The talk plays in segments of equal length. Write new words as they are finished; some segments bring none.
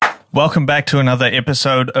Welcome back to another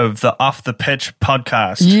episode of the Off the Pitch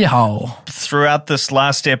podcast. Yeehaw. Throughout this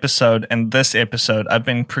last episode and this episode, I've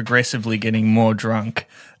been progressively getting more drunk.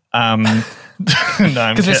 Because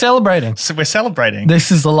we're celebrating. So we're celebrating.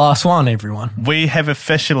 This is the last one, everyone. We have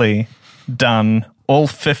officially done all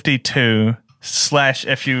 52 /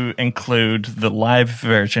 if you include the live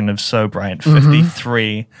version of So Bright,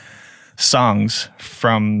 53 songs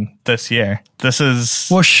from this year. This is...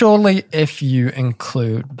 Well, surely if you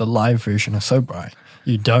include the live version of So Bright,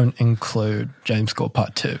 you don't include James Gore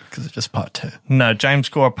Part 2 because it's just Part 2. No, James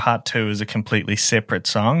Gore Part 2 is a completely separate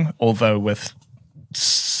song, although with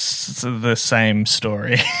the same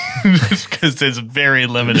story because there's very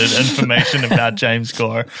limited information about James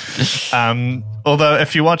Gore. Although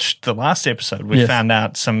if you watched the last episode, we found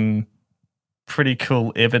out some pretty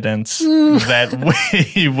cool evidence that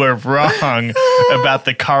we were wrong about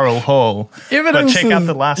the Coral Hall. But check out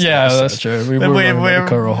the last episode. Yeah, that's true. We were wrong about the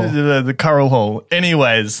Coral Hall. The Coral Hall.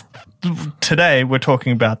 Anyways, today we're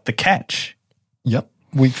talking about The Catch. Yep.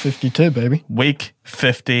 Week 52, baby. Week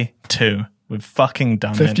 52. We've fucking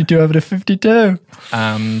done 52 over to 52.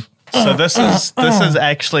 So this is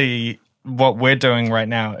actually what we're doing right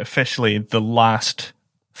now, officially the last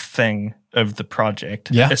thing of the project.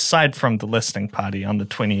 Yeah. Aside from the listening party on the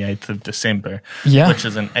 28th of December, which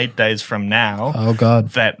is in 8 days from now. Oh God.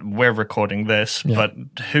 That we're recording this, but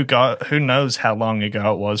who knows how long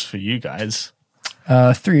ago it was for you guys?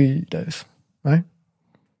 3 days, right?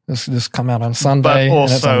 This come out on Sunday, but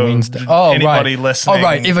also and it's on Wednesday. Anybody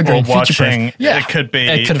listening Evergreen, or watching, it could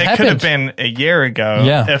have been a year ago.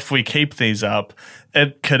 Yeah. If we keep these up,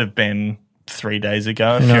 it could have been 3 days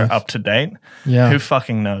ago if you're up to date. Yeah. Who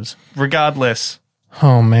fucking knows? Regardless.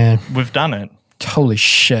 Oh man. We've done it. Holy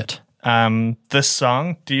shit. This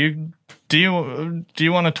song, do you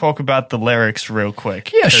want to talk about the lyrics real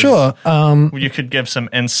quick? Yeah, sure. You could give some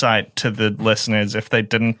insight to the listeners if they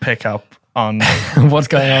didn't pick up on what's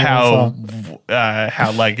going on,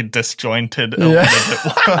 how like disjointed it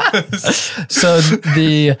was. So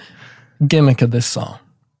the gimmick of this song,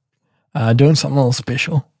 doing something a little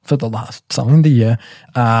special for the last song of the year.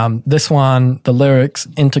 This one, the lyrics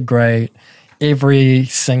integrate every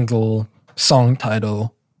single song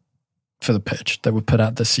title for the pitch that we put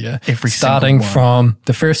out this year. Starting from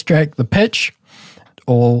the first track, The Pitch,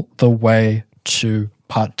 all the way to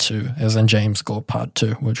Part 2, as in James Gore Part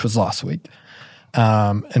 2, which was last week.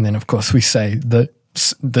 And then, of course, we say the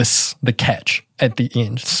catch at the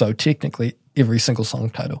end. So technically, every single song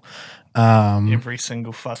title. Every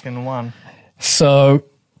single fucking one. So,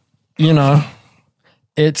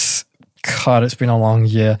 it's been a long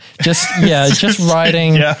year. Just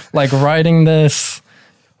writing, writing this,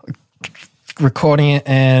 recording it,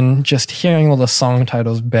 and just hearing all the song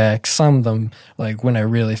titles back. Some of them, like when I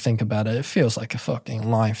really think about it, it feels like a fucking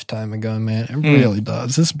lifetime ago, man. It really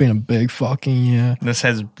does. This has been a big fucking year.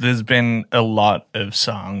 There's been a lot of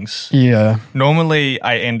songs. Yeah. Normally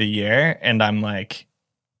I end a year and I'm like,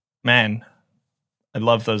 man, I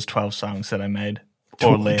love those 12 songs that I made.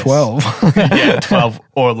 Or less. 12. Yeah, 12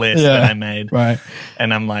 or less that I made. Right.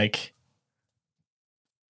 And I'm like,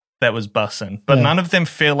 that was bussin'. But none of them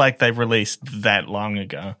feel like they released that long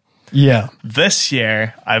ago. Yeah. This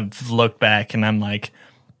year, I've looked back and I'm like,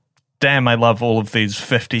 damn, I love all of these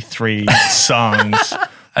 53 songs.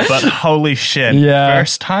 But holy shit,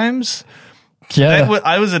 first times? Yeah.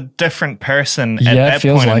 I was a different person at that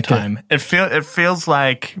point in time. It feels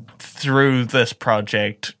like through this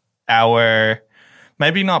project, our,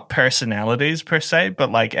 maybe not personalities per se,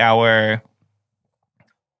 but like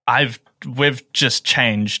we've just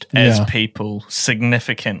changed as people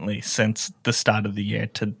significantly since the start of the year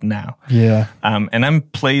to now. Yeah. And I'm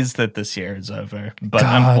pleased that this year is over, but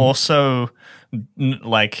I'm also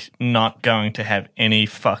not going to have any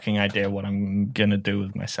fucking idea what I'm going to do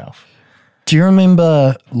with myself. Do you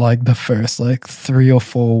remember like the first 3 or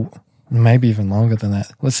 4, maybe even longer than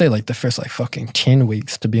that? Let's say like the first fucking 10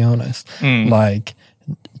 weeks, to be honest. Like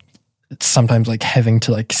sometimes having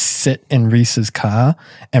to sit in Reese's car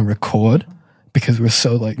and record because we're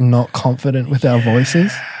so not confident with our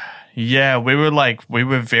voices. Yeah, we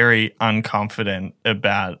were very unconfident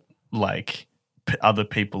about other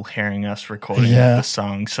people hearing us recording the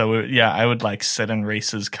song. So I would sit in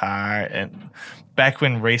Reese's car, and back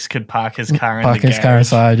when Reese could park his car in the garage. Park his car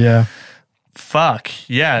inside, Fuck,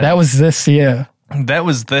 yeah. That was this year. That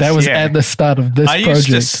was year. At the start of this project. I used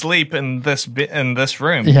to sleep in this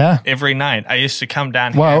room every night. I used to come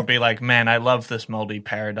down here and be like, man, I love this moldy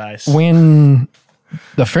paradise. When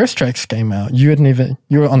the first tracks came out, you were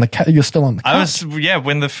on the you're still on the couch.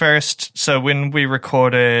 when we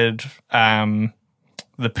recorded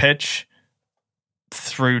The Pitch,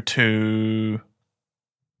 through to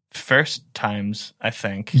First Times, I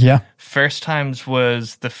think. Yeah. First Times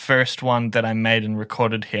was the first one that I made and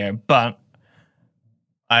recorded here, but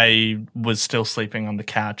I was still sleeping on the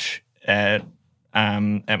couch at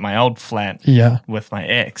my old flat with my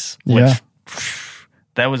ex, which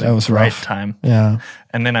that was a great rough time. Yeah.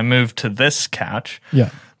 And then I moved to this couch. Yeah.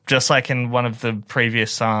 Just like in one of the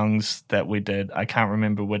previous songs that we did. I can't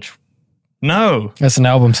remember which. No. That's an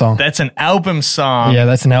album song. That's an album song. Yeah,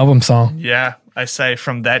 that's an album song. Yeah. I say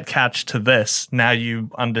from that couch to this. Now you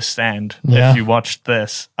understand. Yeah. If you watched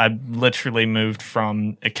this, I literally moved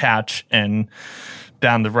from a couch and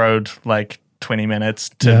down the road like 20 minutes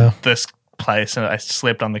to this place. And I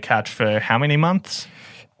slept on the couch for how many months?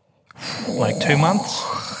 Like 2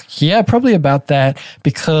 months? Yeah, probably about that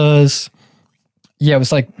because, it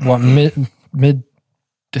was like, what,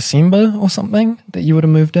 mid-December or something that you would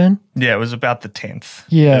have moved in? Yeah, it was about the 10th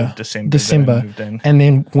of December. That I moved in. And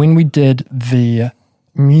then when we did the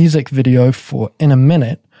music video for In a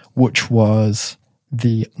Minute, which was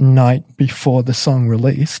the night before the song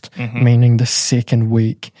released, meaning the second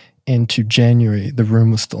week into January, the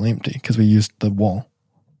room was still empty because we used the wall.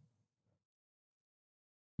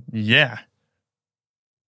 Yeah.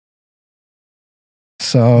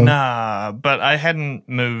 So Nah, but I hadn't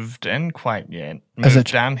moved in quite yet.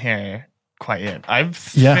 Moved down here quite yet. I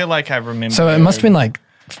feel like I remember. So it must have been like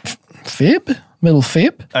Feb? Middle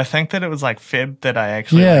Feb? I think that it was like Feb that I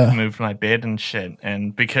actually like moved my bed and shit.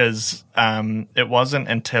 And because it wasn't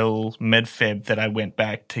until mid-Feb that I went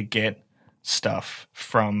back to get stuff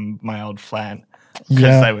from my old flat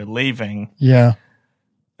because they were leaving. Yeah.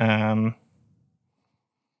 But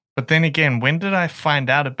then again, when did I find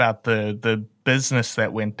out about the business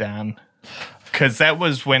that went down? Because that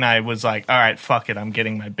was when I was like, all right, fuck it, I'm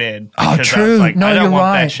getting my bed. Oh, Because true. I was like, No, I don't you're want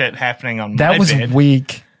right. that shit happening on my That was bed.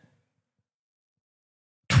 week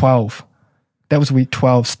 12. That was week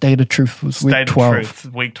 12. State of Truth was week 12. Truth,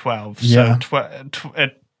 week 12. Yeah. So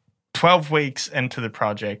 12 weeks into the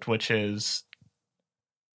project, which is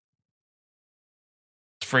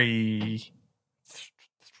 3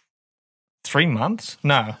 months?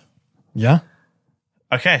 No. Yeah.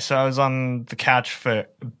 Okay, so I was on the couch for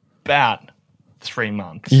about 3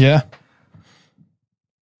 months. Yeah.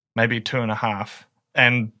 Maybe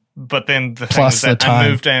 2.5. But then the thing Plus was the that time. I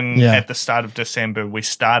moved in Yeah. at the start of December. We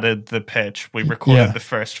started the pitch. We recorded the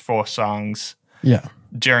first 4 songs Yeah.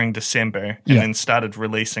 during December and then started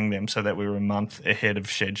releasing them so that we were a month ahead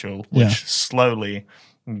of schedule, which slowly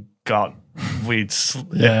got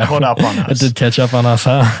it caught up on us. It did catch up on us,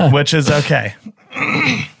 huh? Which is okay.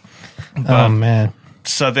 Oh, man.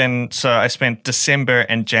 So I spent December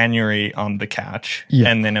and January on the couch,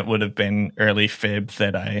 and then it would have been early Feb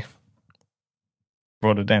that I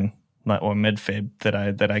brought it in, or mid Feb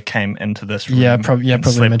that I came into this room. Probably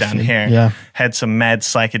slept mid down Feb. here. Yeah. Had some mad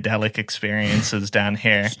psychedelic experiences down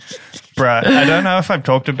here. Bruh, I don't know if I've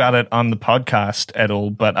talked about it on the podcast at all,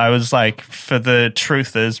 but I was like, for the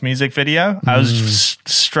Truth Is music video, I was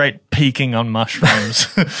straight peaking on mushrooms.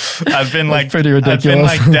 I've been like pretty ridiculous. I've been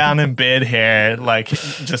like down in bed here, like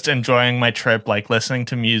just enjoying my trip, like listening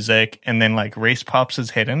to music, and then like Reese pops his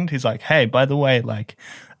head in. He's like, "Hey, by the way, like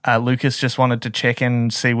Lucas just wanted to check in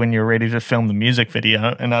and see when you're ready to film the music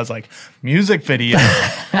video." And I was like, music video?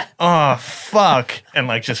 Oh, fuck. And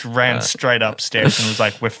like just ran straight upstairs and was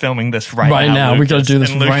like, we're filming this right now. We got to do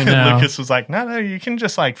this and right now. Lucas was like, no, you can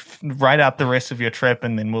just like write out the rest of your trip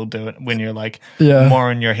and then we'll do it when you're like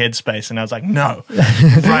more in your headspace. And I was like, no,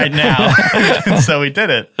 right now. And so we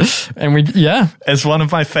did it. And It's one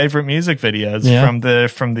of my favorite music videos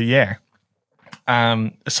from the year.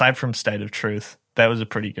 Aside from State of Truth. That was a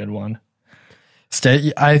pretty good one.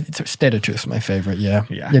 State of Truth is my favorite. Yeah,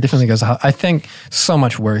 Yeah. definitely goes. I think so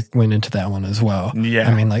much work went into that one as well. Yeah.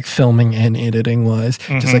 I mean, like filming and editing wise,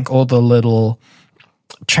 just like all the little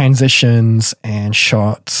transitions and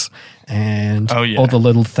shots and all the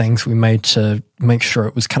little things we made to make sure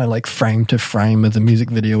it was kind of like frame to frame of the music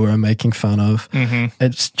video we were making fun of.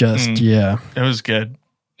 It's just It was good.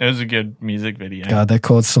 It was a good music video. God, that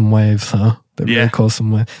caused some waves, huh? That really caused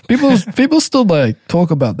some waves. People still like talk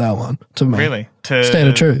about that one to me. Really? State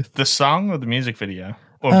of Truth. The song or the music video?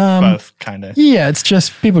 Or both, kind of? Yeah, it's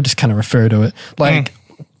just, people just kind of refer to it. Like,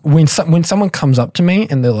 when someone comes up to me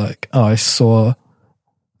and they're like, oh, I saw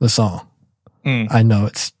the song, I know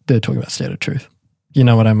they're talking about State of Truth. You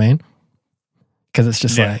know what I mean? Because it's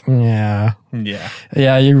just like, yeah,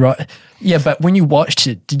 you're right. Yeah, but when you watched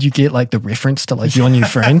it, did you get like the reference to like Your New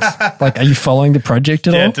Friends? Like, are you following the project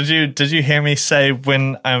at all? Yeah. Did you hear me say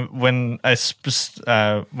when I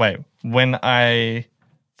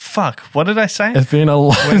fuck, what did I say? It's been a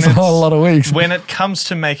lot of weeks. When it comes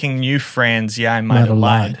to making new friends, yeah, I might have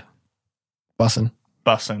lied. Bussin'.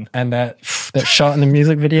 And that shot in the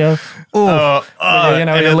music video. You're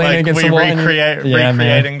leaning against the wall.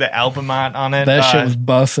 Recreating the album art on it. That shit was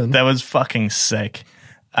bussin'. That was fucking sick.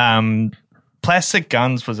 Plastic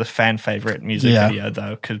Guns was a fan favorite music video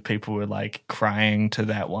though, because people were like crying to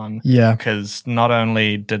that one. Yeah. Because not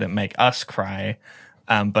only did it make us cry,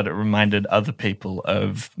 but it reminded other people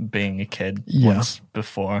of being a kid once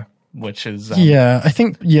before. Which is I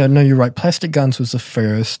think you're right. Plastic Guns was the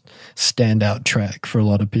first standout track for a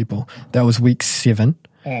lot of people. That was week 7.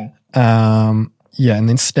 And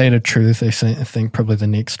then State of Truth, I think probably the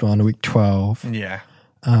next one, week 12.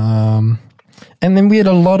 And then we had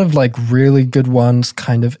a lot of like really good ones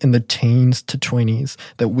kind of in the teens to 20s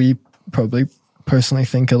that we probably personally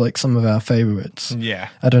think are like some of our favorites.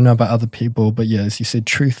 I don't know about other people, but as you said,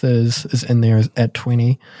 Truth is in there at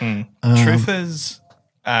 20. Truth is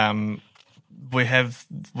we have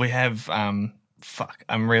I'm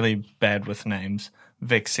really bad with names.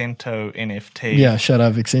 Vexento NFT. Yeah, shout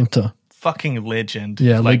out Vexento. Fucking legend.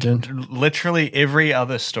 Yeah, legend. Literally every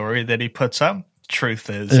other story that he puts up,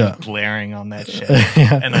 Truth is blaring on that shit.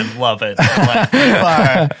 And I love it. Like, you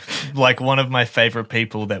are like one of my favorite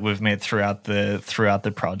people that we've met throughout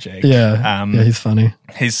the project. He's funny.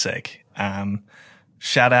 He's sick.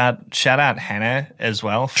 Shout out Hannah as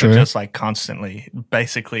well for just like constantly,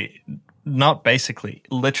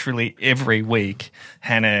 literally every week,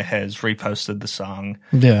 Hannah has reposted the song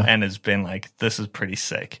and has been like, this is pretty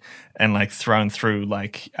sick, and like thrown through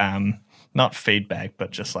like not feedback, but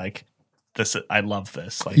just like this, I love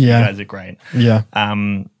this. Like you guys are great.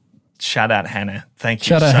 Shout out Hannah. Thank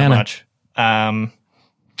you so much.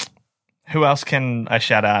 Who else can I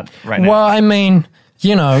shout out right now? Well, I mean,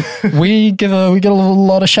 we get a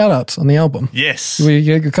lot of shout outs on the album. Yes.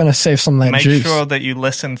 We kind of save some of that juice. Make sure that you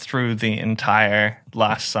listen through the entire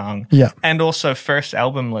last song. Yeah. And also first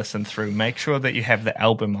album listen through. Make sure that you have the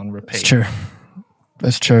album on repeat.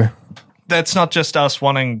 That's true. That's not just us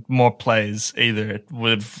wanting more plays either.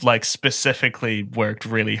 We've like specifically worked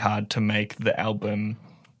really hard to make the album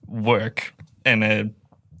work in a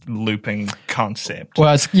looping concept.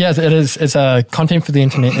 Well, it is. It's a Content for the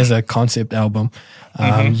Internet is a concept album.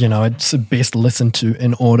 It's best listened to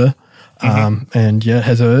in order. And it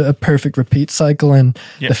has a perfect repeat cycle, and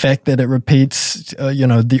the fact that it repeats,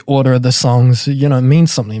 the order of the songs, it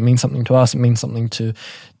means something. It means something to us. It means something to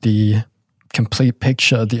the complete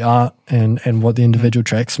picture, the art, and what the individual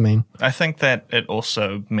tracks mean. I think that it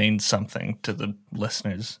also means something to the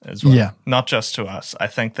listeners as well. Yeah. Not just to us. I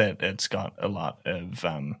think that it's got a lot of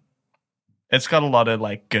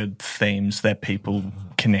like good themes that people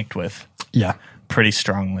connect with. Yeah. Pretty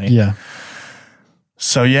strongly. Yeah.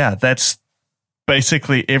 So that's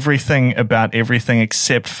basically everything about everything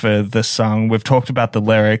except for this song. We've talked about the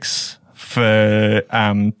lyrics for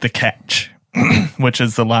The Catch, which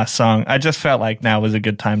is the last song. I just felt like now was a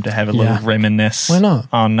good time to have a little reminisce. Why not?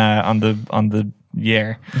 On the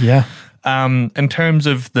year. Yeah. In terms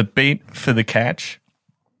of the beat for The Catch,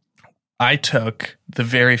 I took the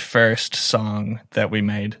very first song that we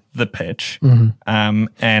made, The Pitch,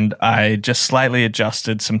 and I just slightly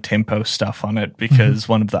adjusted some tempo stuff on it because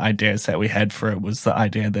one of the ideas that we had for it was the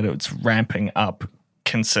idea that it's ramping up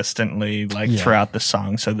consistently throughout the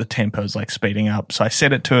song, so the tempo's like speeding up. So I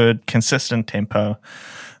set it to a consistent tempo.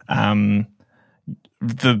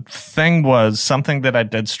 The thing was something that I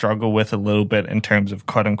did struggle with a little bit in terms of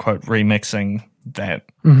quote unquote remixing that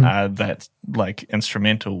that like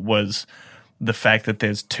instrumental was the fact that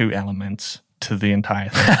there's 2 elements to the entire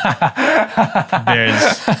thing.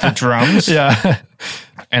 There's the drums,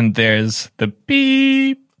 and there's the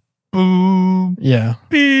beep boop,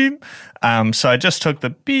 beep. So I just took the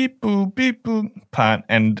beep boop part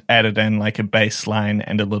and added in like a bass line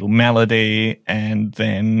and a little melody, and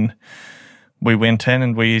then we went in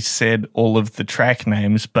and we said all of the track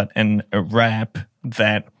names, but in a rap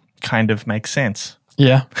that kind of makes sense.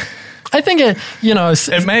 Yeah. I think when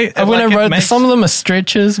I wrote some of them are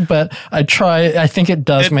stretches, but I think it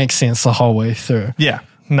does make sense the whole way through. Yeah.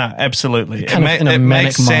 No, absolutely. Kind of in a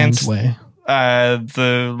manic mind way.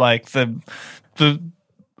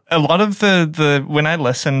 A lot of the when I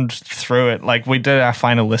listened through it, like we did our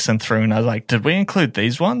final listen through, and I was like, did we include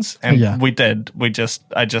these ones? And we did.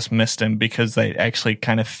 I just missed them because they actually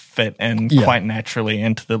kind of fit in quite naturally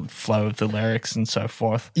into the flow of the lyrics and so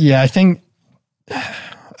forth. Yeah, I think.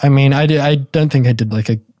 I mean, I don't think I did like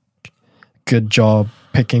a good job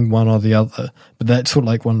picking one or the other, but that's sort of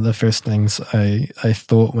like one of the first things I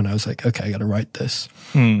thought when I was like, okay, I got to write this.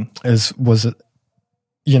 Was it,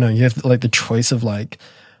 you have like the choice of like,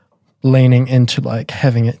 leaning into like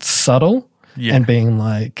having it subtle and being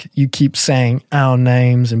like, you keep saying our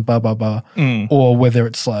names and blah, blah, blah. Or whether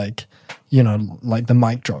it's like, you know, like the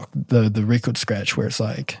mic drop, the record scratch where it's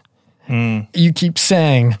like, you keep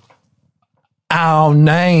saying our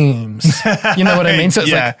names. You know what I mean? So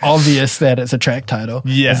it's like obvious that it's a track title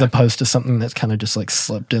as opposed to something that's kind of just like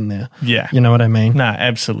slipped in there. Yeah. You know what I mean? No,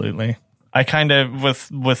 absolutely. I kind of,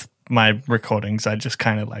 with my recordings, I just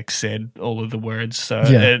kind of like said all of the words.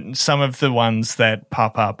 So some of the ones that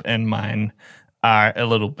pop up in mine are a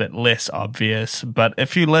little bit less obvious. But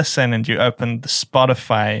if you listen and you open the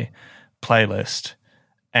Spotify playlist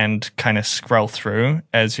and kind of scroll through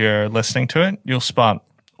as you're listening to it, you'll spot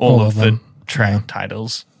all of the track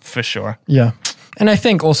titles for sure. Yeah. And I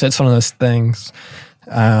think also it's one of those things,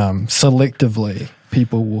 selectively,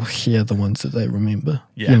 people will hear the ones that they remember.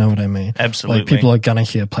 Yeah. You know what I mean? Absolutely. Like people are going to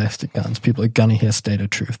hear Plastic Guns. People are going to hear State of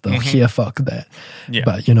Truth. They'll hear Fuck That. Yeah.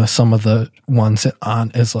 But, you know, some of the ones that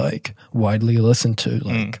aren't as like widely listened to,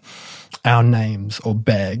 like Our Names or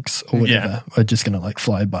Bags or whatever, are just going to like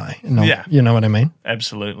fly by. You know what I mean?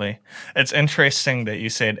 Absolutely. It's interesting that you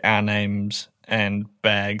said Our Names and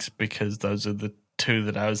Bags because those are the two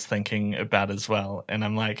that I was thinking about as well. And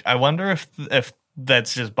I'm like, I wonder if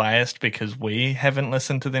that's just biased because we haven't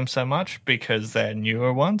listened to them so much because they're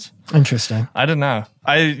newer ones. Interesting. I don't know.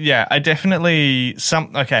 I definitely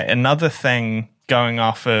another thing going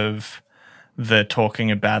off of the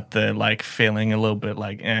talking about the like feeling a little bit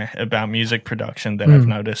like about music production that I've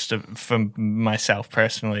noticed for myself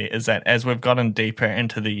personally is that as we've gotten deeper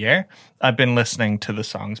into the year, I've been listening to the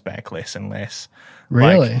songs back less and less.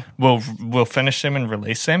 Really? Like, we'll finish them and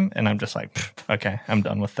release them, and I'm just like, okay, I'm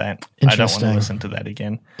done with that. I don't want to listen to that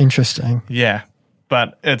again. Interesting. Yeah,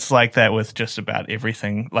 but it's like that with just about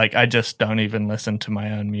everything. Like, I just don't even listen to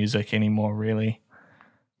my own music anymore, really.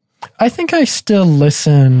 I think I still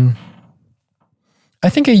listen. I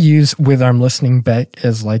think I use whether I'm listening back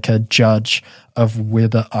as like a judge of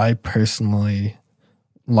whether I personally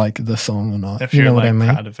like the song or not. If you know you're what like I mean?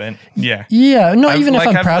 proud of it. Yeah. Yeah, not even if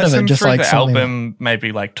I'm proud of it, just through like the something. album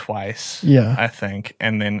maybe like twice. Yeah. I think.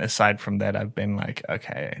 And then aside from that, I've been like,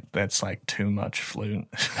 okay, that's like too much flute.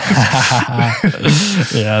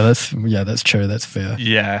 Yeah, that's true. That's fair.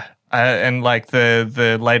 Yeah. And like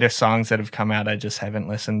the later songs that have come out, I just haven't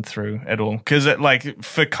listened through at all. Because like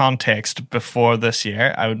for context, before this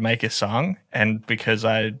year, I would make a song, and because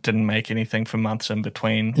I didn't make anything for months in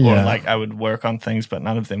between, or like I would work on things, but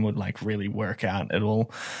none of them would like really work out at all.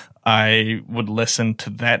 I would listen to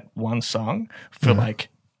that one song for like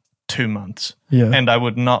 2 months, and I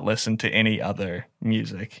would not listen to any other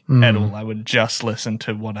music at all. I would just listen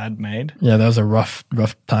to what I'd made. Yeah, that was a rough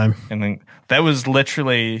time. And then that was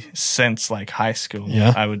literally since like high school.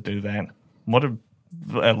 Yeah. I would do that. What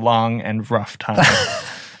a long and rough time.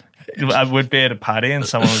 I would be at a party and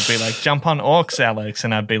someone would be like, "Jump on Aux, Alex,"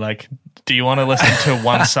 and I'd be like, "Do you want to listen to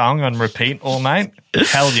one song on repeat all night?"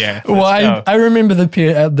 Hell yeah! Well, I remember the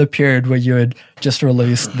period where you had just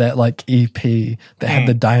released that like EP that had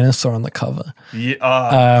the dinosaur on the cover.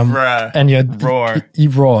 Yeah, and you had Roar.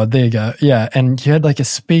 Roar. There you go. Yeah, and you had like a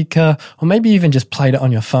speaker, or maybe even just played it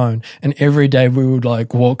on your phone. And every day we would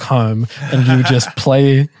like walk home, and you would just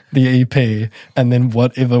play the EP, and then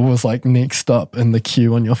whatever was like next up in the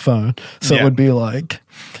queue on your phone. So it would be like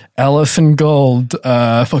Alison Gold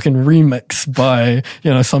fucking remix by,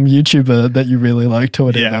 you know, some YouTuber that you really liked or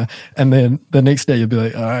whatever. Yeah. And then the next day you'd be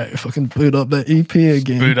like, all right, fucking boot up that EP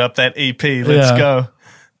again. Boot up that EP. Let's go.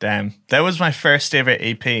 Damn. That was my first ever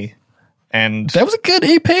EP. And that was a good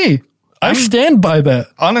EP. I stand by that.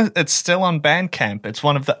 It's still on Bandcamp. It's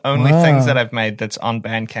one of the only things that I've made that's on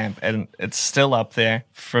Bandcamp, and it's still up there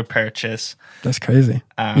for purchase. That's crazy.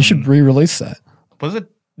 You should re-release that. Was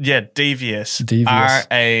it? Yeah, Devious. RAWR.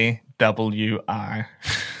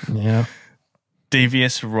 Yeah.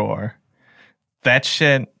 Devious Roar. That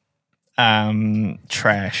shit,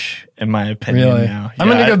 trash, in my opinion. Really? Now. I'm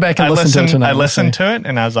going to go back and listen to it tonight. I listened to it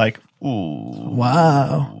and I was like, ooh.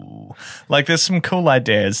 Wow. Like, there's some cool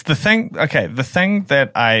ideas. The thing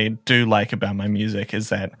that I do like about my music is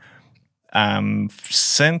that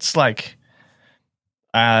since like,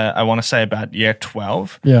 I want to say about year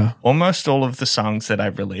 12, almost all of the songs that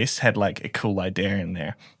I've released had like a cool idea in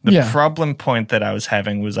there. The problem point that I was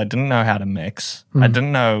having was I didn't know how to mix. I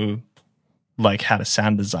didn't know like how to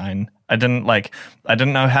sound design. I didn't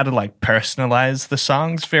know how to like personalize the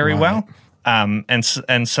songs very well. And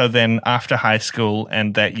so then after high school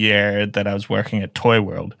and that year that I was working at Toy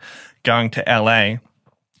World, going to LA,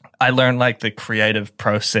 I learned like the creative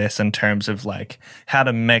process in terms of like how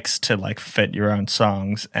to mix to like fit your own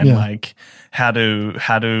songs and like how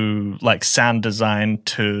to like sound design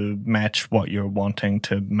to match what you're wanting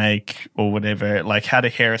to make or whatever, like how to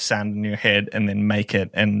hear a sound in your head and then make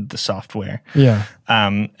it in the software. Yeah.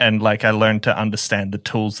 And like I learned to understand the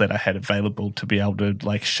tools that I had available to be able to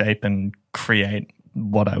like shape and create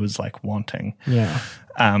what I was like wanting. Yeah.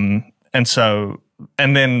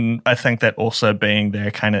 And then I think that also being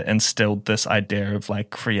there kind of instilled this idea of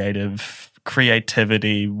like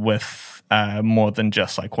creativity with more than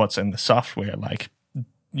just like what's in the software, like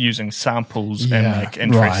using samples in like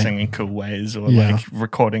interesting and cool ways, or like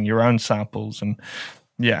recording your own samples and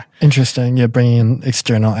interesting. Yeah, bringing in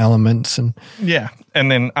external elements and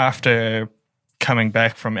and then after coming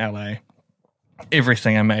back from LA,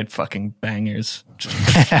 everything I made fucking bangers.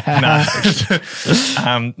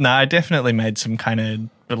 I definitely made some kind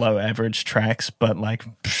of below average tracks, but like,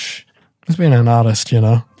 it's being an artist, you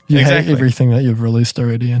know. You hate everything that you've released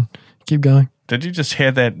already, and keep going. Did you just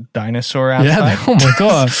hear that dinosaur outside? Yeah. Oh my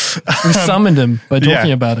god, we summoned him by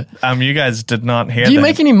talking about it. You guys did not hear. Do you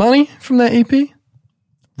make any money from that EP?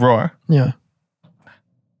 Roar? Yeah.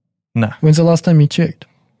 No. When's the last time you checked?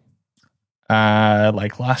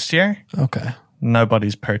 Like last year. Okay.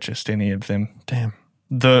 Nobody's purchased any of them. Damn.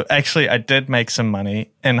 Actually, I did make some money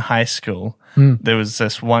in high school. There was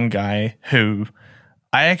this one guy who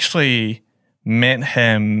I actually met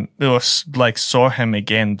him, or like saw him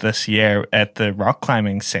again this year at the rock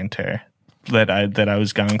climbing center that I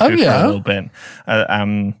was going to for a little bit.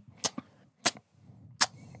 I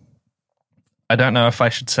don't know if I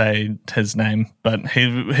should say his name, but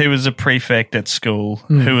he was a prefect at school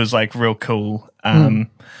who was like real cool.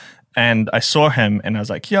 And I saw him and I was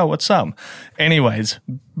like, yo, what's up? Anyways,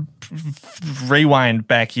 rewind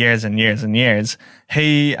back years and years and years.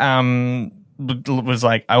 He was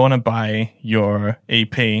like, I want to buy your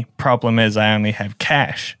EP. Problem is I only have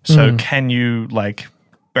cash. So can you like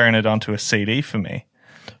burn it onto a CD for me?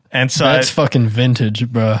 And so that's fucking vintage,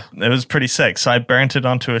 bro. It was pretty sick. So I burnt it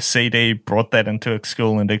onto a CD, brought that into a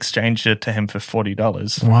school and exchanged it to him for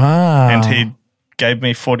 $40. Wow. And he gave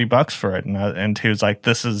me $40 for it, and he was like,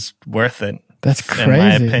 "This is worth it." That's crazy, in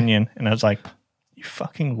my opinion. And I was like, "You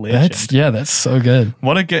fucking legend!" That's so good.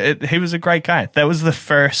 What a good! He was a great guy. That was the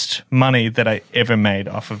first money that I ever made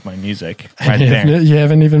off of my music. Right there. You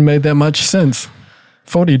haven't even made that much since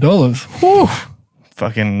 $40. Whew.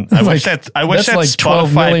 Fucking! I wish that like Spotify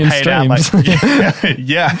 12 million paid out. streams.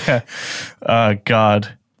 Yeah. Oh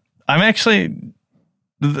God, I'm actually.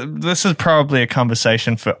 This is probably a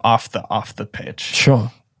conversation for off the pitch.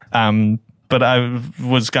 Sure. But I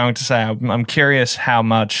was going to say I'm curious how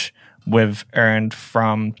much we've earned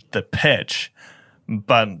from the pitch,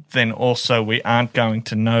 but then also we aren't going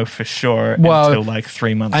to know for sure until like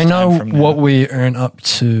 3 months. I know from now. what we earn up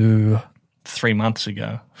to 3 months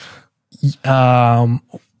ago. Well,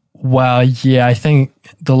 yeah, I think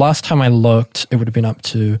the last time I looked, it would have been up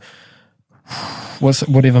to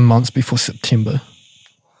whatever months before September.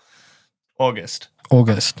 August. It would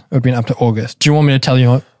have been up to August. Do you want me to tell you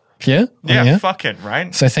what? Yeah? Yeah, fuck it,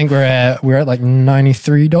 right? So I think we're at like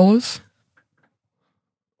 $93.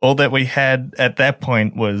 All that we had at that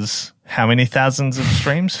point was how many thousands of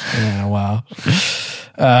streams? Yeah, wow.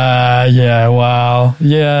 Yeah, wow.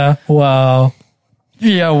 Yeah, wow.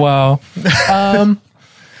 Yeah, wow.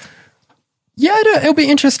 Yeah, it'll be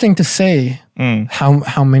interesting to see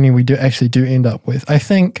how many we do end up with. I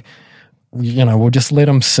think, we'll just let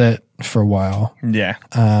them sit for a while. Yeah.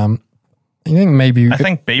 I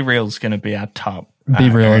think B Real's going to be our top. B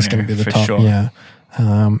Real is going to be the top. Sure. Yeah.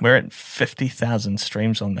 We're at 50,000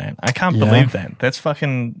 streams on that. I can't believe that.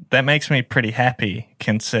 That makes me pretty happy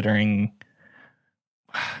considering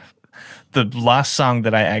the last song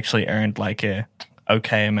that I actually earned like a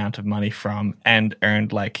okay amount of money from and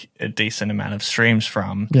earned like a decent amount of streams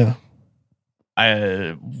from. Yeah.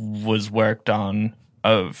 I was worked on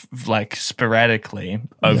of like sporadically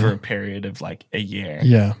over a period of like a year.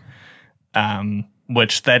 Yeah.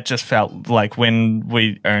 Which that just felt like when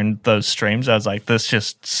we earned those streams, I was like, this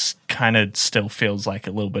just kind of still feels like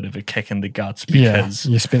a little bit of a kick in the guts because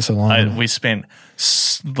you spent so long. We spent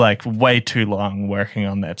like way too long working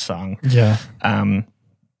on that song. Yeah. And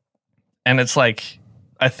it's like,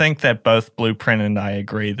 I think that both Blueprint and I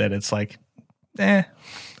agree that it's like,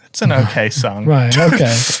 it's an okay song. Right.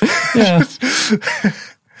 Okay. Yeah.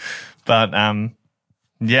 But,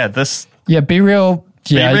 Be Real.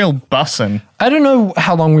 Yeah. Be Real bussin'. I don't know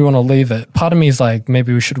how long we want to leave it. Part of me is like,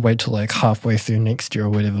 maybe we should wait till like halfway through next year or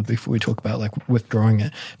whatever before we talk about like withdrawing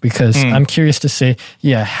it. Because I'm curious to see,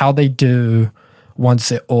 how they do once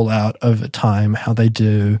they're all out over time, how they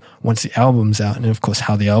do once the album's out, and of course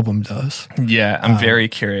how the album does. Yeah, I'm very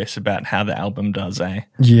curious about how the album does,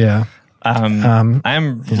 Yeah.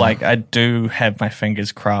 I do have my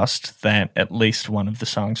fingers crossed that at least one of the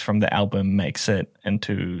songs from the album makes it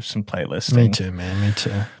into some playlisting. Me too, man. Me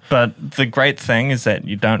too. But the great thing is that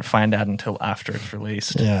you don't find out until after it's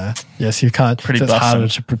released. Yeah. Yes, you can't. Pretty it's bussin'. harder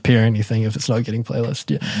to prepare anything if it's not getting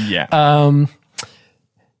playlist. Yeah. Yeah.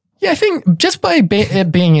 Yeah, I think just by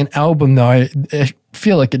it being an album, though, I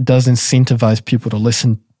feel like it does incentivize people to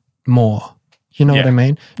listen more. You know what I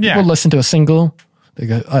mean? Yeah. People listen to a single, they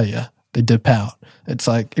go, oh yeah, they dip out. It's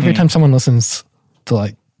like every time someone listens to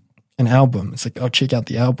like an album, it's like, oh, check out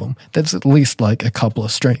the album. That's at least like a couple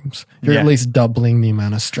of streams. You're at least doubling the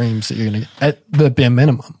amount of streams that you're going to get at the bare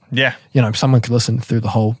minimum. Yeah. You know, someone could listen through the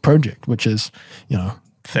whole project, which is,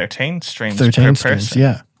 13 streams 13 per streams. person.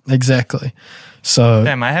 Yeah, exactly. So,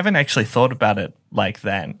 Damn, I haven't actually thought about it like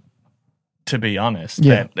that, to be honest.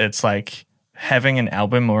 Yeah. That it's like having an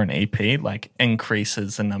album or an EP like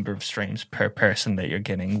increases the number of streams per person that you're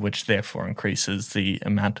getting, which therefore increases the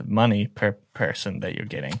amount of money per person that you're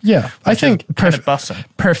getting. yeah, I think bussin'.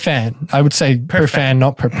 per fan, I would say per fan,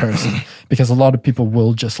 not per person, because a lot of people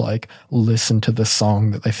will just like listen to the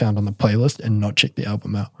song that they found on the playlist and not check the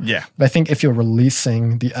album out. Yeah. But I think if you're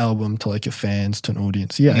releasing the album to like your fans, to an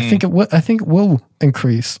audience, I think it will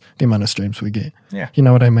increase the amount of streams we get. Yeah. You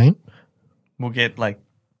know what I mean? We'll get like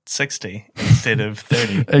 60 instead of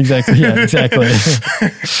 30. Exactly. Yeah, exactly.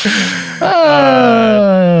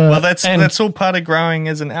 Well, that's all part of growing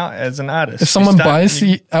as an artist. If someone buys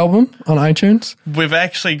the album on iTunes, we've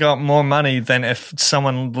actually got more money than if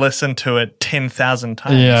someone listened to it 10,000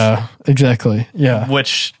 times. yeah, exactly. Yeah.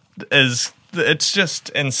 Which is, it's just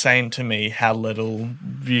insane to me how little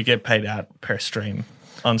you get paid out per stream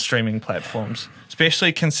on streaming platforms,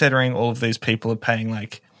 especially considering all of these people are paying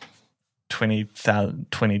like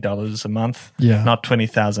 $20 a month. Yeah. Not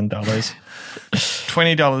 $20,000.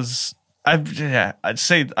 $20. I'd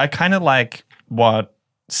say I kind of like what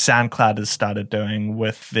SoundCloud has started doing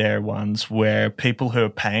with their ones, where people who are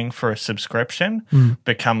paying for a subscription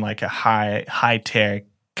become like a high tier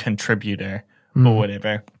contributor or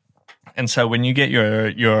whatever. And so when you get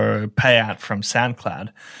your payout from SoundCloud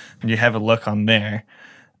and you have a look on there,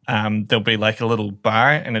 there'll be like a little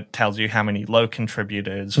bar and it tells you how many low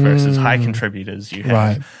contributors versus high contributors you have.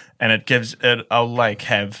 Right. And I'll like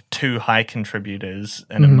have 2 high contributors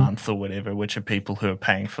in a month or whatever, which are people who are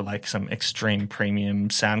paying for like some extreme premium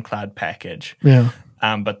SoundCloud package. Yeah.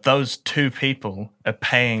 But those 2 people are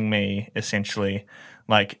paying me essentially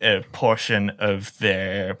like a portion of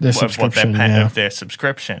their what they're subscription, paying yeah. of their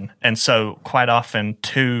subscription. And so quite often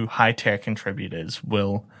 2 high tier contributors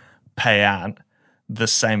will pay out the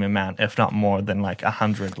same amount, if not more than like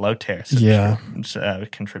 100 low tier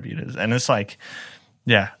contributors. And it's like,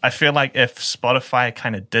 yeah, I feel like if Spotify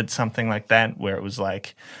kind of did something like that, where it was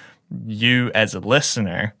like you as a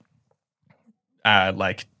listener,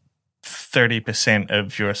 like 30%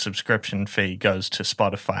 of your subscription fee goes to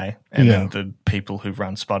Spotify, and then the people who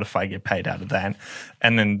run Spotify get paid out of that,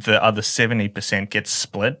 and then the other 70% gets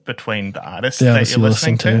split between the artists that you're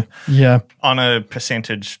listening to. Yeah. On a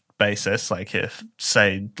percentage basis, like if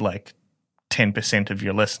say like 10% of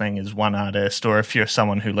your listening is one artist, or if you're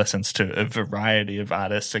someone who listens to a variety of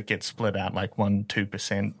artists, it gets split out like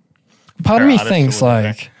 1-2%. Part of me artist or thinks whatever.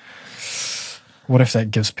 like, what if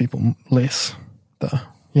that gives people less though?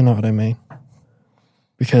 You know what I mean?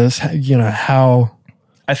 Because how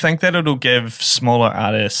I think that it'll give smaller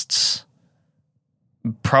artists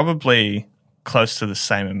probably close to the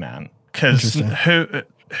same amount, because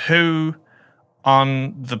who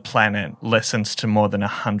on the planet listens to more than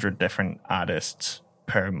 100 different artists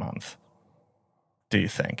per month, do you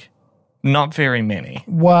think? Not very many.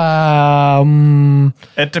 wow.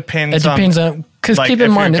 It depends. It depends on, because like, keep if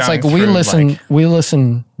in you're mind, it's going like through, we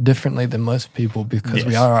listen differently than most people because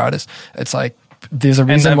we Yes. are artists. It's like there's a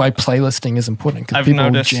reason I've- why playlisting is important, because I've people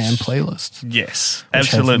noticed- jam playlists. Yes, which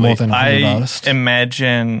have absolutely. more than 100 I artists.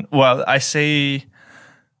 imagine. Well, I see.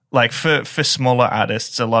 Like for smaller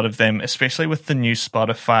artists, a lot of them, especially with the new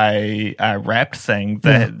Spotify Wrapped thing,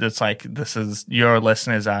 that's like, this is, your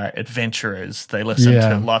listeners are adventurers. They listen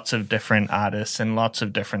to lots of different artists and lots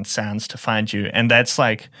of different sounds to find you. And that's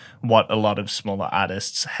like what a lot of smaller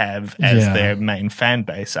artists have as their main fan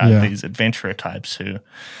base, are these adventurer types who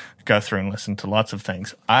go through and listen to lots of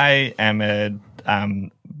things. I am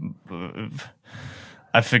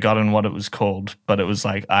I've forgotten what it was called, but it was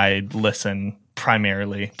like I listen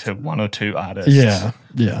primarily to one or two artists. Yeah.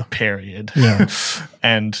 Yeah. Period. Yeah.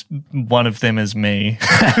 And one of them is me.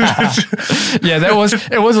 Yeah, it was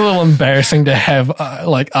a little embarrassing to have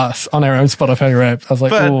like us on our own Spotify rap. I was like,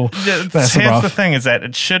 But oh, that's here's rough. the thing: is that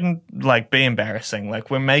it shouldn't like be embarrassing. Like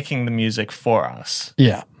we're making the music for us.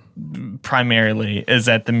 Yeah. Primarily, is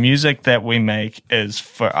that the music that we make is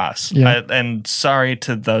for us. Yeah. And sorry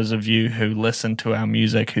to those of you who listen to our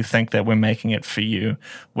music who think that we're making it for you.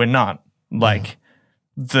 We're not. Like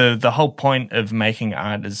the whole point of making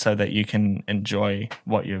art is so that you can enjoy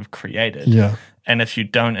what you've created. Yeah. And if you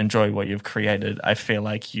don't enjoy what you've created, I feel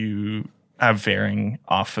like you are veering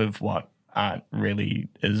off of what art really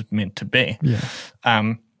is meant to be.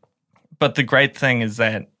 Yeah. But the great thing is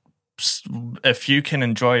that if you can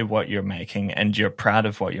enjoy what you're making and you're proud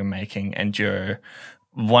of what you're making and you're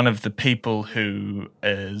one of the people who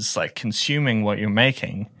is like consuming what you're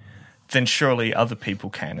making, then surely other people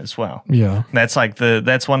can as well. Yeah. That's like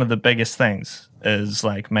that's one of the biggest things is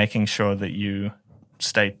like making sure that you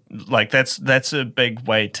stay like that's a big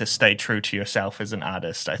way to stay true to yourself as an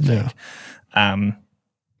artist, I think.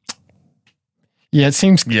 Yeah, it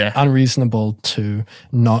seems Yeah. unreasonable to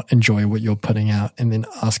not enjoy what you're putting out and then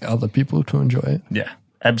ask other people to enjoy it. Yeah,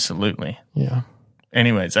 absolutely. Yeah.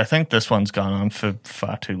 Anyways, I think this one's gone on for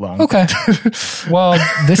far too long. Okay. Well,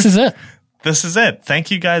 this is it. This is it.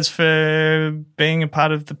 Thank you guys for being a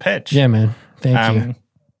part of the pitch. Yeah, man. Thank you.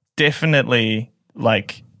 Definitely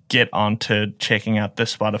like get onto checking out the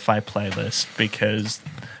Spotify playlist because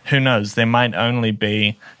who knows, there might only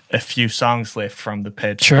be a few songs left from the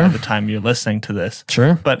pitch Sure. by the time you're listening to this.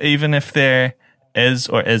 Sure. But even if there is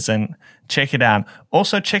or isn't, check it out.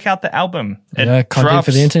 Also check out the album. It Yeah, content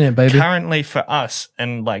for the drops internet, baby. Currently for us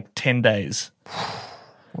in like 10 days.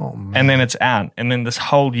 Oh, man. And then it's out. And then this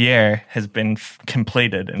whole year has been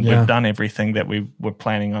completed and Yeah. we've done everything that we were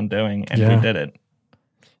planning on doing and Yeah. we did it.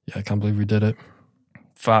 Yeah, I can't believe we did it.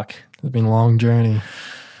 Fuck. It's been a long journey.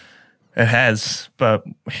 It has, but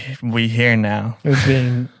we here now. We've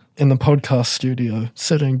been in the podcast studio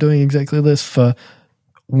sitting doing exactly this for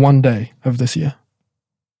one day of this year.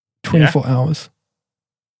 24 hours.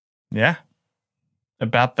 Yeah.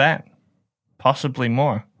 About that. Possibly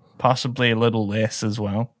more. Possibly a little less as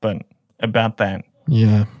well, but about that.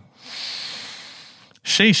 Yeah.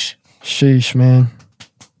 Sheesh. Sheesh, man.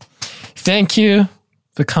 Thank you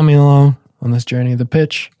for coming along on this journey of the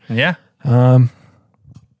pitch. Yeah.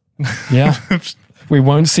 Yeah. We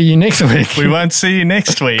won't see you next week. We won't see you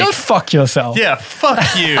next week. Go fuck yourself. Yeah, fuck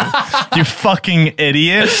you. You fucking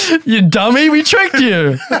idiot. You dummy. We tricked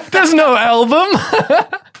you. There's no album.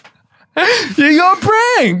 You got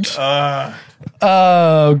pranked.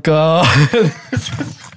 Oh, God.